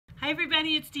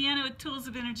everybody, it's Deanna with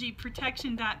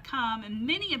toolsofenergyprotection.com, and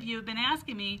many of you have been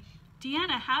asking me,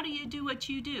 Deanna, how do you do what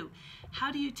you do? How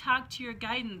do you talk to your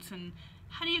guidance and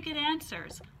how do you get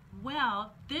answers?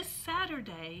 Well, this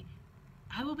Saturday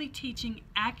I will be teaching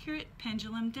accurate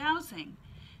pendulum dowsing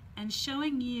and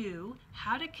showing you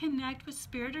how to connect with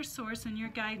Spirit or Source and your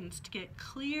guidance to get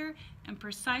clear and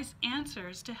precise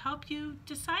answers to help you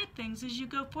decide things as you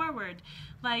go forward,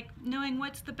 like knowing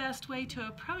what's the best way to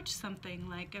approach something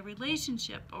like a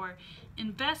relationship or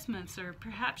investments or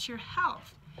perhaps your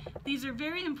health. These are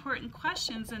very important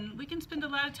questions, and we can spend a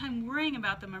lot of time worrying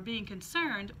about them or being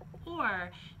concerned, or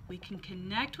we can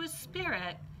connect with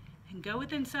Spirit and go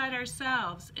within inside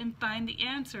ourselves and find the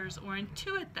answers or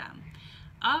intuit them.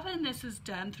 Often this is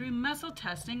done through muscle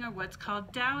testing or what's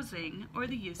called dowsing or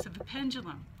the use of a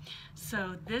pendulum.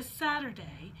 So this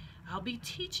Saturday I'll be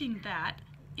teaching that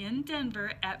in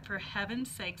Denver at For Heaven's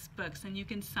Sakes Books, and you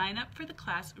can sign up for the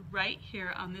class right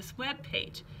here on this web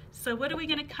page. So what are we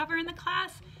going to cover in the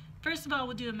class? First of all,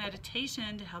 we'll do a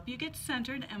meditation to help you get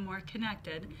centered and more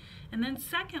connected. And then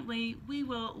secondly, we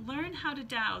will learn how to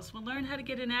dowse. We'll learn how to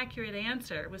get an accurate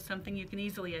answer with something you can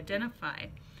easily identify.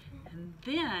 And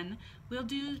then we'll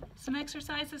do some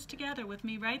exercises together with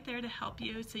me right there to help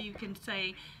you, so you can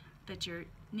say that you're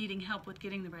needing help with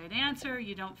getting the right answer.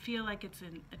 You don't feel like it's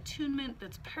an attunement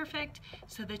that's perfect,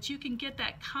 so that you can get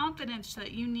that confidence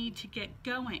that you need to get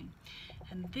going.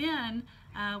 And then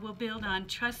we'll build on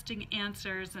trusting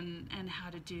answers and how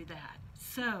to do that.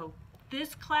 So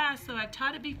this class, though I've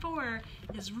taught it before,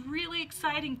 is really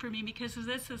exciting for me because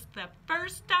this is the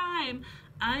first time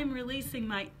I'm releasing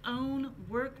my own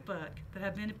workbook that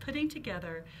I've been putting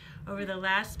together over the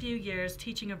last few years,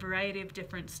 teaching a variety of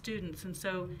different students. And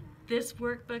so this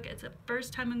workbook, it's the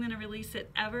first time I'm going to release it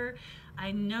ever.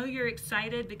 I know you're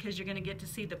excited because you're going to get to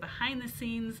see the behind the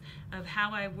scenes of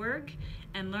how I work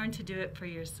and learn to do it for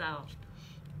yourself.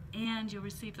 And you'll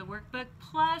receive the workbook,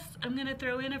 plus I'm going to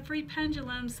throw in a free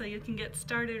pendulum so you can get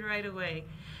started right away.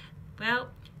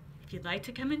 Well, if you'd like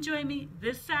to come and join me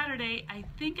this Saturday, I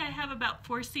think I have about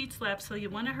 4 seats left, so you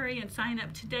want to hurry and sign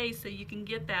up today so you can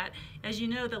get that. As you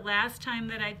know, the last time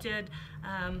that I did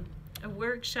a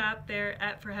workshop there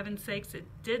at For Heaven's Sakes, it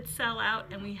did sell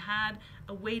out and we had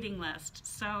a waiting list.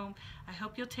 So I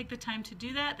hope you'll take the time to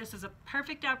do that. This is a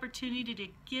perfect opportunity to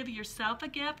give yourself a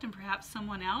gift and perhaps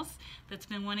someone else that's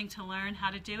been wanting to learn how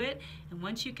to do it. And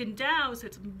once you can dowse,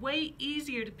 it's way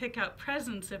easier to pick out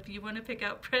presents if you want to pick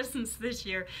out presents this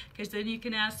year, because then you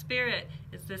can ask Spirit,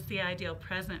 is this the ideal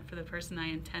present for the person I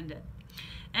intended?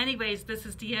 Anyways, this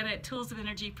is Deanna at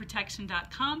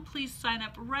toolsofenergyprotection.com. Please sign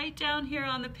up right down here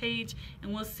on the page,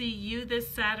 and we'll see you this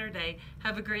Saturday.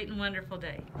 Have a great and wonderful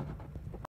day.